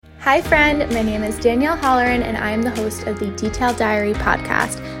Hi friend, my name is Danielle Holleran and I am the host of the Detail Diary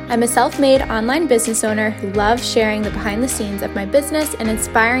podcast. I'm a self-made online business owner who loves sharing the behind the scenes of my business and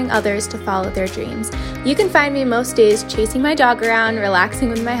inspiring others to follow their dreams. You can find me most days chasing my dog around, relaxing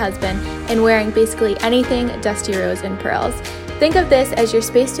with my husband, and wearing basically anything Dusty Rose and Pearls. Think of this as your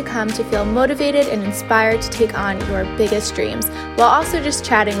space to come to feel motivated and inspired to take on your biggest dreams, while also just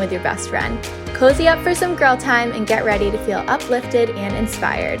chatting with your best friend. Cozy up for some girl time and get ready to feel uplifted and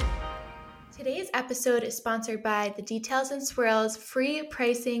inspired. Today's episode is sponsored by the Details and Swirls free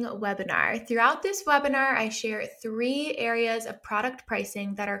pricing webinar. Throughout this webinar, I share 3 areas of product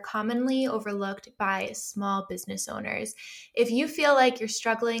pricing that are commonly overlooked by small business owners. If you feel like you're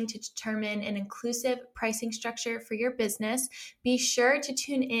struggling to determine an inclusive pricing structure for your business, be sure to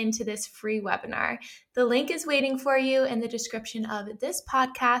tune in to this free webinar. The link is waiting for you in the description of this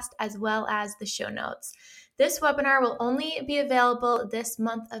podcast as well as the show notes. This webinar will only be available this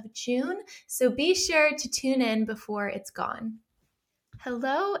month of June, so be sure to tune in before it's gone.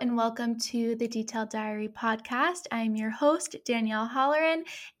 Hello and welcome to the Detail Diary podcast. I'm your host, Danielle Holleran,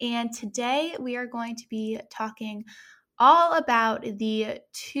 and today we are going to be talking all about the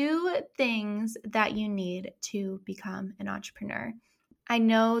 2 things that you need to become an entrepreneur. I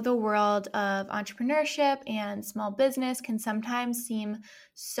know the world of entrepreneurship and small business can sometimes seem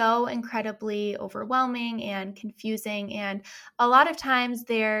so incredibly overwhelming and confusing. And a lot of times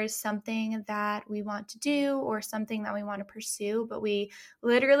there's something that we want to do or something that we want to pursue, but we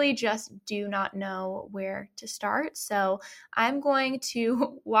literally just do not know where to start. So I'm going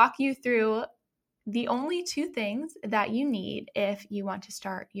to walk you through the only 2 things that you need if you want to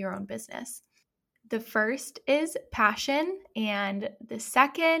start your own business. The first is passion, and the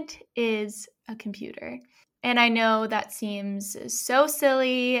second is a computer. And I know that seems so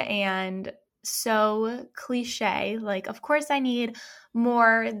silly and so cliche. Like, of course, I need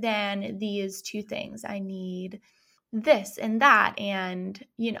more than these 2 things. I need this and that. And,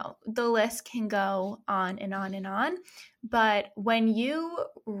 the list can go on and on and on. But when you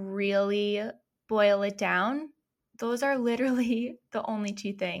really boil it down, those are literally the only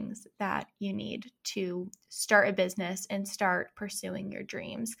 2 things that you need to start a business and start pursuing your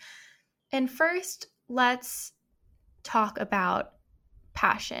dreams. And first, let's talk about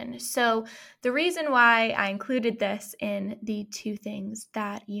passion. So the reason why I included this in the 2 things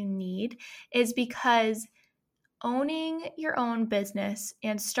that you need is because owning your own business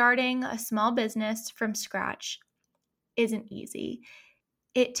and starting a small business from scratch isn't easy.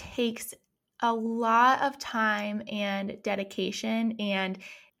 It takes a lot of time and dedication, and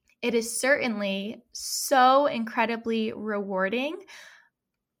it is certainly so incredibly rewarding,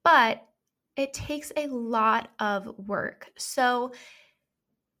 but it takes a lot of work. So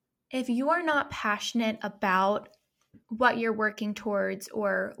if you are not passionate about what you're working towards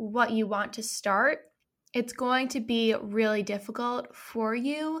or what you want to start, it's going to be really difficult for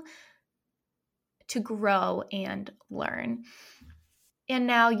you to grow and learn. And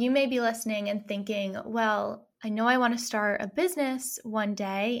now you may be listening and thinking, well, I know I want to start a business one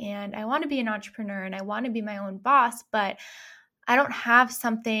day and I want to be an entrepreneur and I want to be my own boss, but I don't have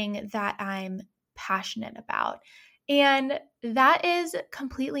something that I'm passionate about. And that is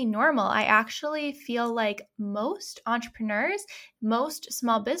completely normal. I actually feel like most entrepreneurs, most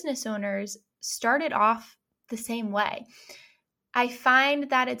small business owners started off the same way. I find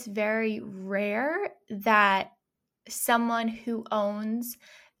that it's very rare that someone who owns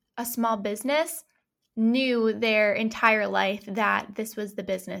a small business knew their entire life that this was the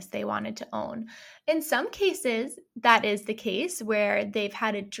business they wanted to own. In some cases, that is the case where they've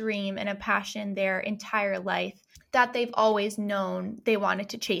had a dream and a passion their entire life that they've always known they wanted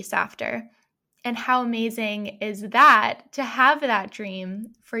to chase after. And how amazing is that to have that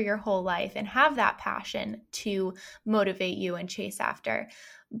dream for your whole life and have that passion to motivate you and chase after.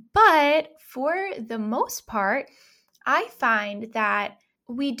 But for the most part, I find that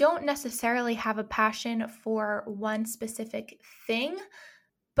we don't necessarily have a passion for one specific thing,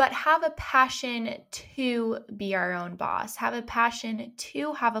 but have a passion to be our own boss, have a passion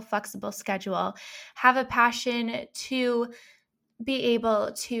to have a flexible schedule, have a passion to be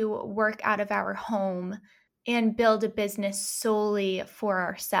able to work out of our home and build a business solely for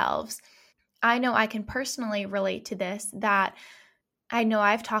ourselves. I know I can personally relate to this, that I know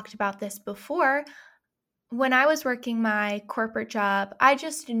I've talked about this before. When I was working my corporate job, I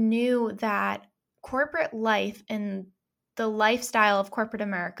just knew that corporate life and the lifestyle of corporate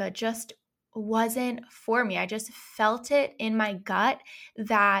America just wasn't for me. I just felt it in my gut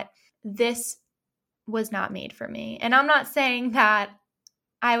that this was not made for me. And I'm not saying that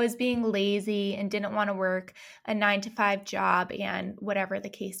I was being lazy and didn't want to work a 9 to 5 job and whatever the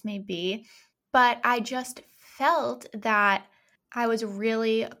case may be. But I just felt that I was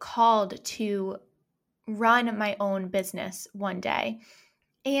really called to run my own business one day.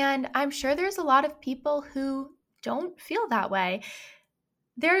 And I'm sure there's a lot of people who don't feel that way.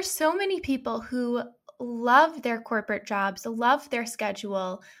 There are so many people who love their corporate jobs, love their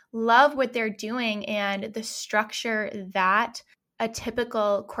schedule, love what they're doing and the structure that a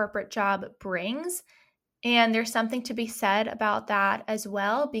typical corporate job brings. And there's something to be said about that as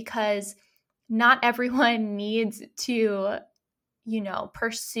well, because not everyone needs to,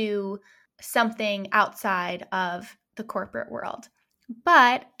 pursue something outside of the corporate world.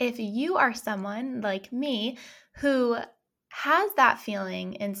 But if you are someone like me who has that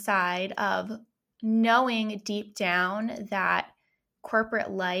feeling inside of knowing deep down that corporate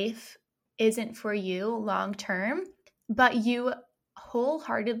life isn't for you long term, but you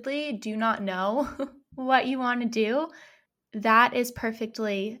wholeheartedly do not know what you want to do, that is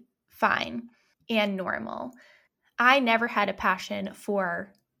perfectly fine and normal. I never had a passion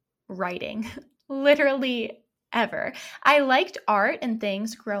for writing, literally ever. I liked art and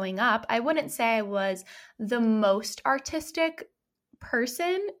things growing up. I wouldn't say I was the most artistic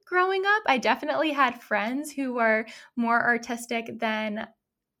person growing up. I definitely had friends who were more artistic than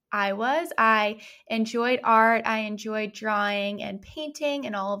I was. I enjoyed art. I enjoyed drawing and painting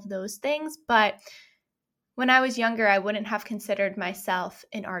and all of those things. But when I was younger, I wouldn't have considered myself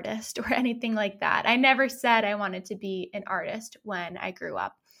an artist or anything like that. I never said I wanted to be an artist when I grew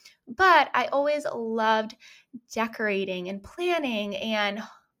up. But I always loved decorating and planning. And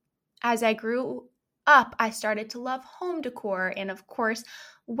as I grew up, I started to love home decor and, of course,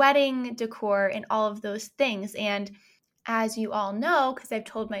 wedding decor and all of those things. And as you all know, because I've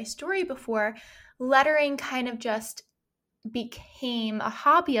told my story before, lettering kind of just became a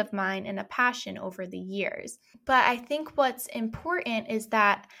hobby of mine and a passion over the years. But I think what's important is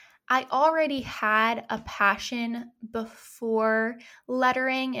that I already had a passion before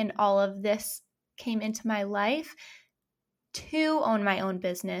lettering and all of this came into my life to own my own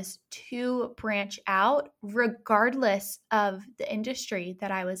business, to branch out regardless of the industry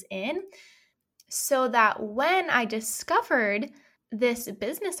that I was in, so that when I discovered this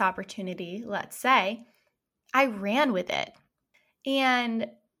business opportunity, let's say, I ran with it. And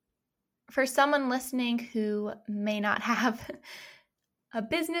for someone listening who may not have a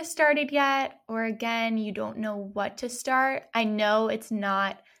business started yet, or again, you don't know what to start, I know it's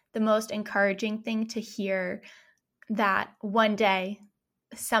not the most encouraging thing to hear that one day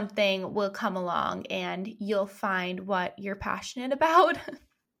something will come along and you'll find what you're passionate about.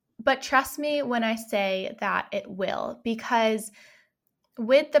 But trust me when I say that it will, because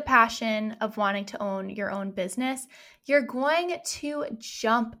with the passion of wanting to own your own business, you're going to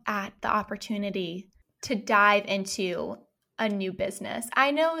jump at the opportunity to dive into a new business.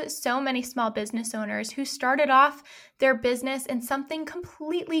 I know so many small business owners who started off their business in something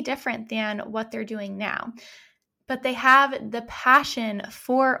completely different than what they're doing now. But they have the passion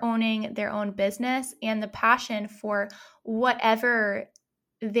for owning their own business and the passion for whatever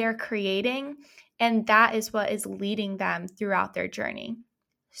they're creating, and that is what is leading them throughout their journey.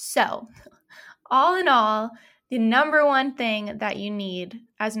 So, all in all, the number one thing that you need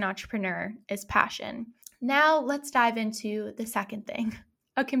as an entrepreneur is passion. Now, let's dive into the second thing,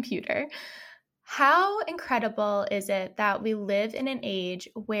 a computer. How incredible is it that we live in an age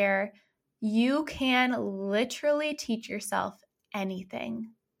where you can literally teach yourself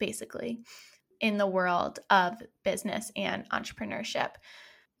anything, basically, in the world of business and entrepreneurship.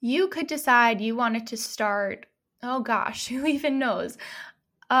 You could decide you wanted to start, oh gosh, who even knows,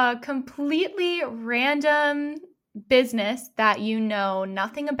 a completely random business that you know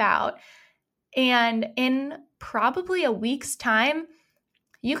nothing about. And in probably a week's time,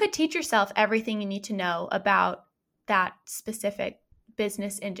 you could teach yourself everything you need to know about that specific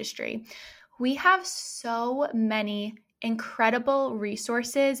business industry. We have so many incredible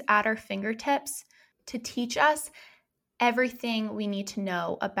resources at our fingertips to teach us everything we need to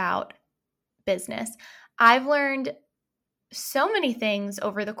know about business. I've learned so many things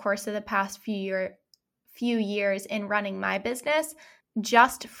over the course of the past few years in running my business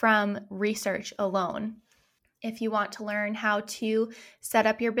just from research alone. If you want to learn how to set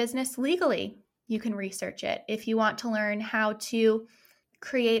up your business legally, you can research it. If you want to learn how to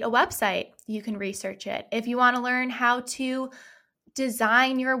create a website, you can research it. If you want to learn how to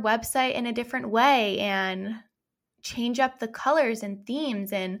design your website in a different way and change up the colors and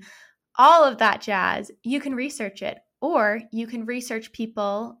themes and all of that jazz, you can research it. Or you can research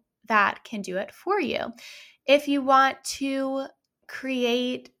people that can do it for you. If you want to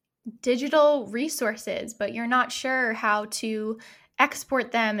create digital resources, but you're not sure how to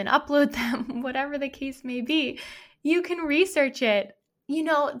export them and upload them, whatever the case may be, you can research it.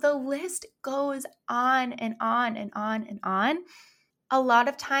 The list goes on and on and on and on. A lot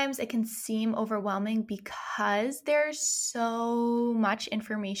of times it can seem overwhelming because there's so much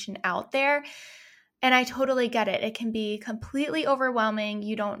information out there. And I totally get it. It can be completely overwhelming.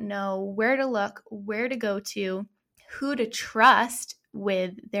 You don't know where to look, where to go to, who to trust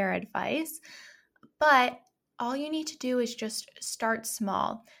with their advice. But all you need to do is just start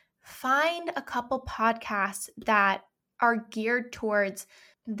small. Find a couple podcasts that are geared towards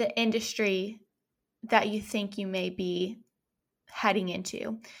the industry that you think you may be heading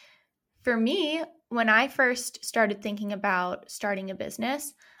into. For me, when I first started thinking about starting a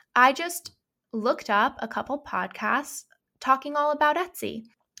business, I just looked up a couple podcasts talking all about Etsy.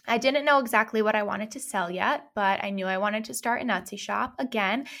 I didn't know exactly what I wanted to sell yet, but I knew I wanted to start an Etsy shop.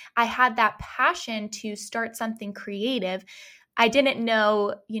 Again, I had that passion to start something creative. I didn't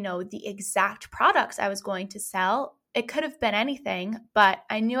know, the exact products I was going to sell. It could have been anything, but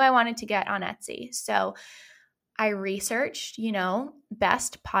I knew I wanted to get on Etsy. So I researched,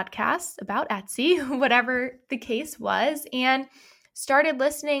 best podcasts about Etsy, whatever the case was, and started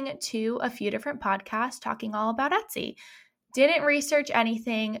listening to a few different podcasts talking all about Etsy. Didn't research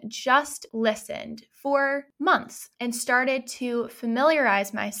anything, just listened for months and started to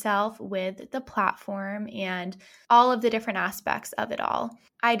familiarize myself with the platform and all of the different aspects of it all.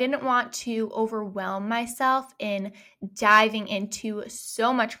 I didn't want to overwhelm myself in diving into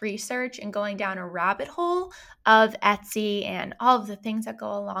so much research and going down a rabbit hole of Etsy and all of the things that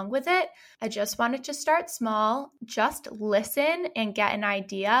go along with it. I just wanted to start small, just listen and get an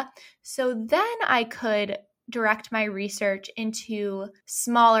idea, so then I could direct my research into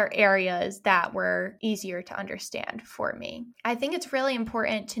smaller areas that were easier to understand for me. I think it's really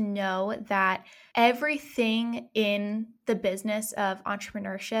important to know that everything in the business of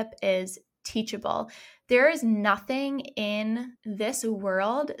entrepreneurship is teachable. There is nothing in this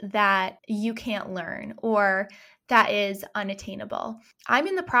world that you can't learn or that is unattainable. I'm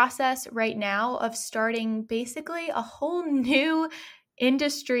in the process right now of starting basically a whole new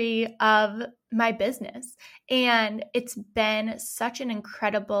industry of my business. And it's been such an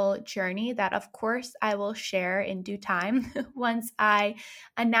incredible journey that, of course, I will share in due time once I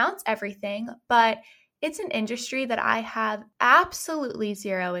announce everything. But it's an industry that I have absolutely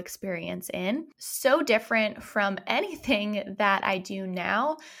zero experience in, so different from anything that I do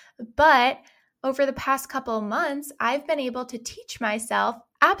now. But over the past couple of months, I've been able to teach myself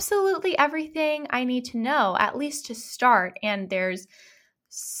absolutely everything I need to know, at least to start. And there's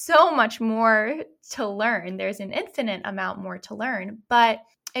so much more to learn. There's an infinite amount more to learn, but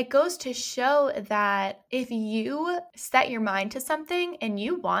it goes to show that if you set your mind to something and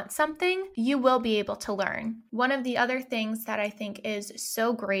you want something, you will be able to learn. One of the other things that I think is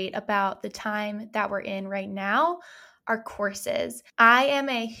so great about the time that we're in right now are courses. I am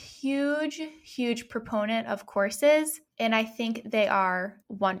a huge, huge proponent of courses, and I think they are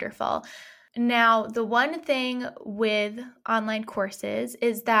wonderful. Now, the one thing with online courses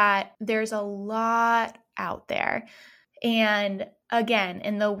is that there's a lot out there. And again,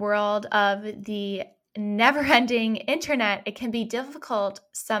 in the world of the never-ending internet, it can be difficult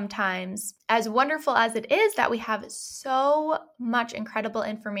sometimes, as wonderful as it is that we have so much incredible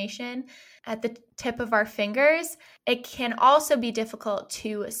information at the tip of our fingers. It can also be difficult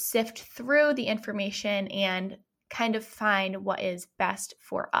to sift through the information and kind of find what is best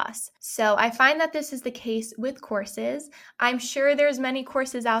for us. So I find that this is the case with courses. I'm sure there's many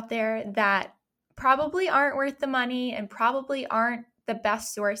courses out there that probably aren't worth the money and probably aren't the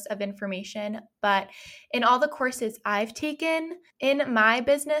best source of information. But in all the courses I've taken in my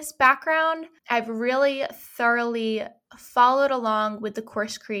business background, I've really thoroughly followed along with the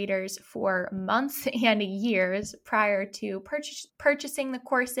course creators for months and years prior to purchasing the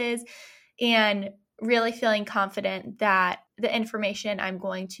courses, and really feeling confident that the information I'm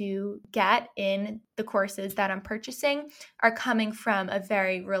going to get in the courses that I'm purchasing are coming from a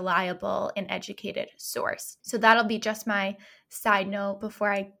very reliable and educated source. So that'll be just my side note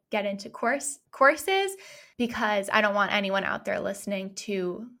before I get into courses, because I don't want anyone out there listening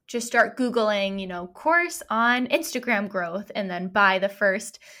to just start Googling, course on Instagram growth and then buy the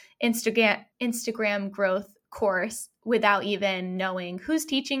first Instagram growth course without even knowing who's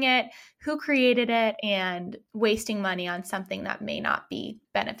teaching it, who created it, and wasting money on something that may not be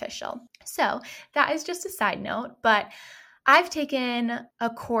beneficial. So that is just a side note, but I've taken a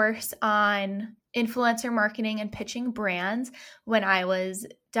course on influencer marketing and pitching brands when I was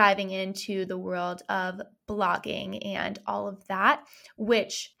diving into the world of blogging and all of that,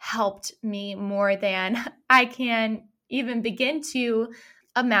 which helped me more than I can even begin to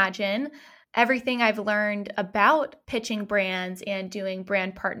imagine. Everything I've learned about pitching brands and doing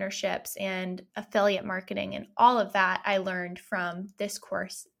brand partnerships and affiliate marketing and all of that, I learned from this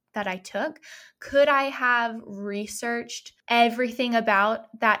course that I took. Could I have researched everything about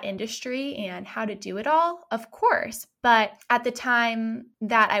that industry and how to do it all? Of course. But at the time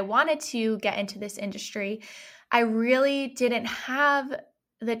that I wanted to get into this industry, I really didn't have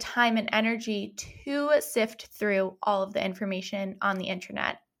the time and energy to sift through all of the information on the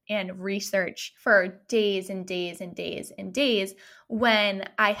internet and research for days and days and days and days when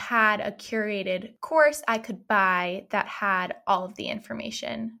I had a curated course I could buy that had all of the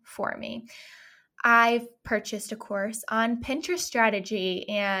information for me. I've purchased a course on Pinterest strategy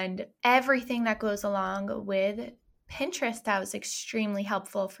and everything that goes along with Pinterest that was extremely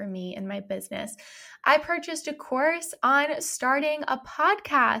helpful for me in my business. I purchased a course on starting a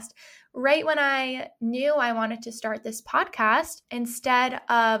podcast right when I knew I wanted to start this podcast, instead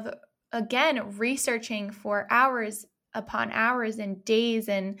of, again, researching for hours upon hours and days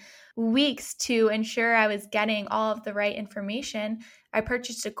and weeks to ensure I was getting all of the right information. I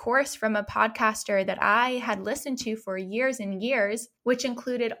purchased a course from a podcaster that I had listened to for years and years, which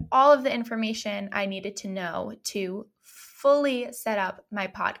included all of the information I needed to know to fully set up my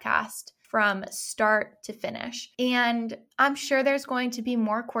podcast from start to finish. And I'm sure there's going to be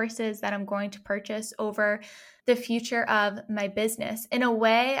more courses that I'm going to purchase over the future of my business. In a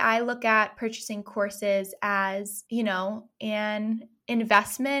way, I look at purchasing courses as, an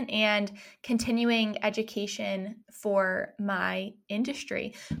investment and continuing education for my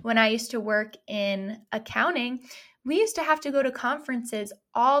industry. When I used to work in accounting, we used to have to go to conferences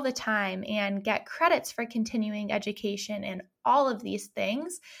all the time and get credits for continuing education and all of these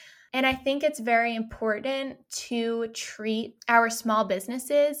things. And I think it's very important to treat our small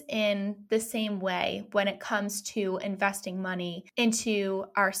businesses in the same way when it comes to investing money into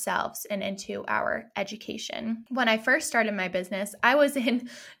ourselves and into our education. When I first started my business, I was in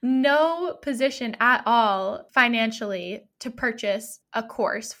no position at all financially to purchase a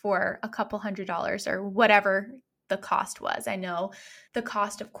course for a couple $100s or whatever the cost was. I know the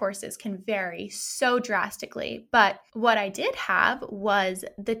cost of courses can vary so drastically, but what I did have was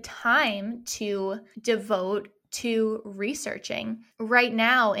the time to devote to researching. Right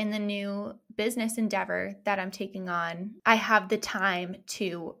now, in the new business endeavor that I'm taking on, I have the time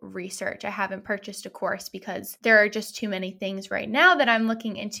to research. I haven't purchased a course because there are just too many things right now that I'm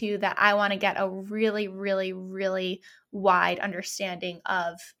looking into that I want to get a really, really, really wide understanding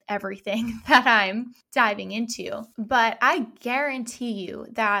of everything that I'm diving into. But I guarantee you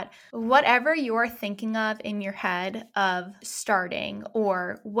that whatever you're thinking of in your head of starting,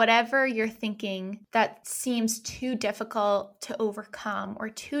 or whatever you're thinking that seems too difficult to overcome or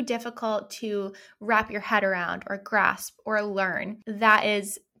too difficult to wrap your head around or grasp or learn, that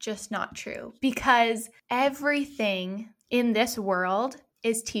is just not true. Because everything in this world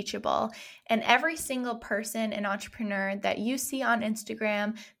is teachable. And every single person and entrepreneur that you see on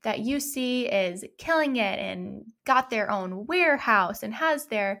Instagram, that you see is killing it and got their own warehouse and has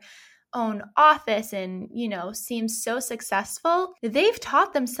their own office and, seems so successful, they've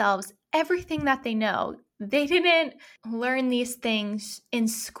taught themselves everything that they know. They didn't learn these things in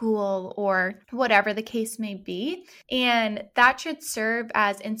school or whatever the case may be. And that should serve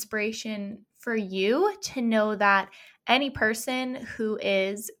as inspiration for you to know that any person who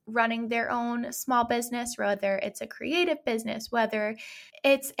is running their own small business, whether it's a creative business, whether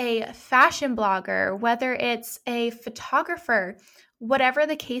it's a fashion blogger, whether it's a photographer, whatever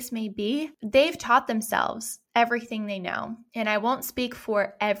the case may be, they've taught themselves everything they know. And I won't speak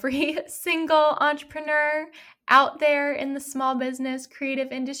for every single entrepreneur out there in the small business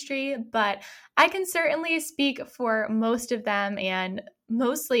creative industry, but I can certainly speak for most of them and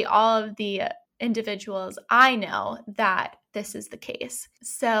mostly all of the individuals I know that this is the case.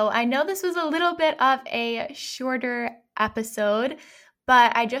 So I know this was a little bit of a shorter episode,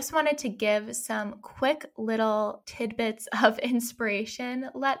 but I just wanted to give some quick little tidbits of inspiration,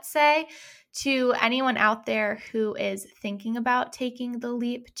 let's say, to anyone out there who is thinking about taking the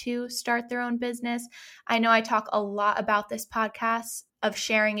leap to start their own business. I know I talk a lot about this podcast of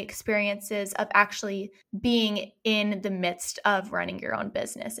sharing experiences of actually being in the midst of running your own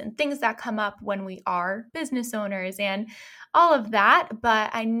business and things that come up when we are business owners and all of that.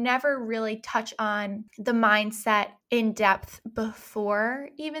 But I never really touch on the mindset in depth before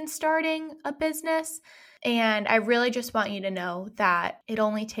even starting a business. And I really just want you to know that it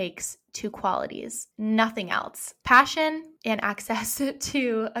only takes 2 qualities, nothing else: passion and access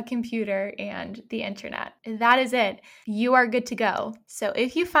to a computer and the internet. That is it. You are good to go. So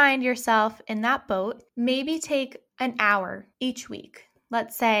if you find yourself in that boat, maybe take an hour each week.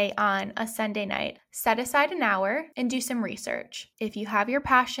 Let's say on a Sunday night, set aside an hour and do some research. If you have your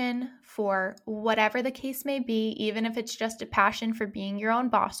passion for whatever the case may be, even if it's just a passion for being your own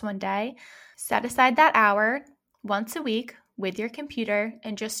boss one day, set aside that hour once a week with your computer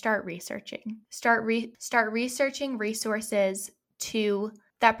and just start researching. Start researching resources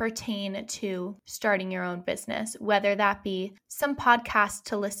that pertain to starting your own business, whether that be some podcasts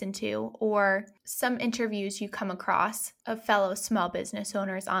to listen to or some interviews you come across of fellow small business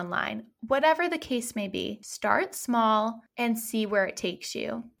owners online. Whatever the case may be, start small and see where it takes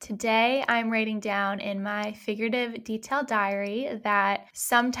you. Today, I'm writing down in my figurative detail diary that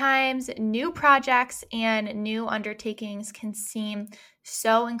sometimes new projects and new undertakings can seem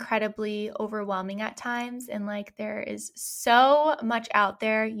so incredibly overwhelming at times, and like there is so much out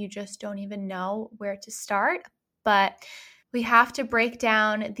there, you just don't even know where to start. But we have to break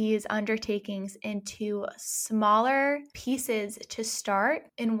down these undertakings into smaller pieces to start.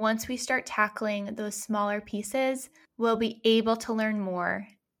 And once we start tackling those smaller pieces, we'll be able to learn more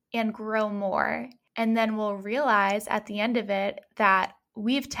and grow more. And then we'll realize at the end of it that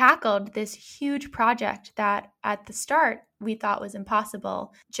we've tackled this huge project that at the start we thought was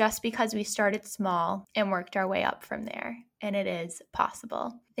impossible, just because we started small and worked our way up from there. And it is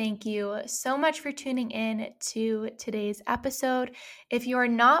possible. Thank you so much for tuning in to today's episode. If you are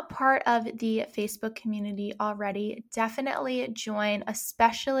not part of the Facebook community already, definitely join,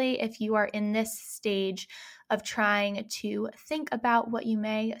 especially if you are in this stage of trying to think about what you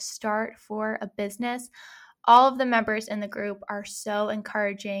may start for a business. All of the members in the group are so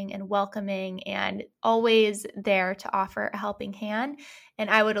encouraging and welcoming and always there to offer a helping hand.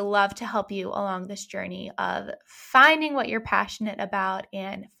 And I would love to help you along this journey of finding what you're passionate about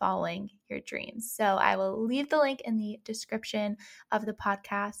and following your dreams. So I will leave the link in the description of the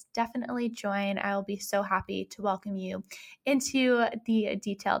podcast. Definitely join. I will be so happy to welcome you into the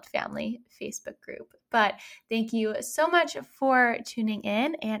Detailed Family Facebook group. But thank you so much for tuning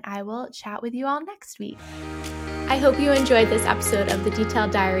in, and I will chat with you all next week. I hope you enjoyed this episode of the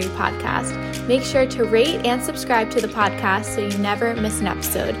Detailed Diary podcast. Make sure to rate and subscribe to the podcast so you never miss an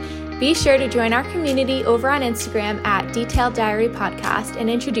episode. Be sure to join our community over on Instagram at Detailed Diary Podcast and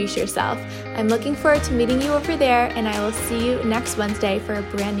introduce yourself. I'm looking forward to meeting you over there, and I will see you next Wednesday for a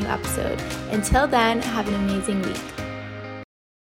brand new episode. Until then, have an amazing week.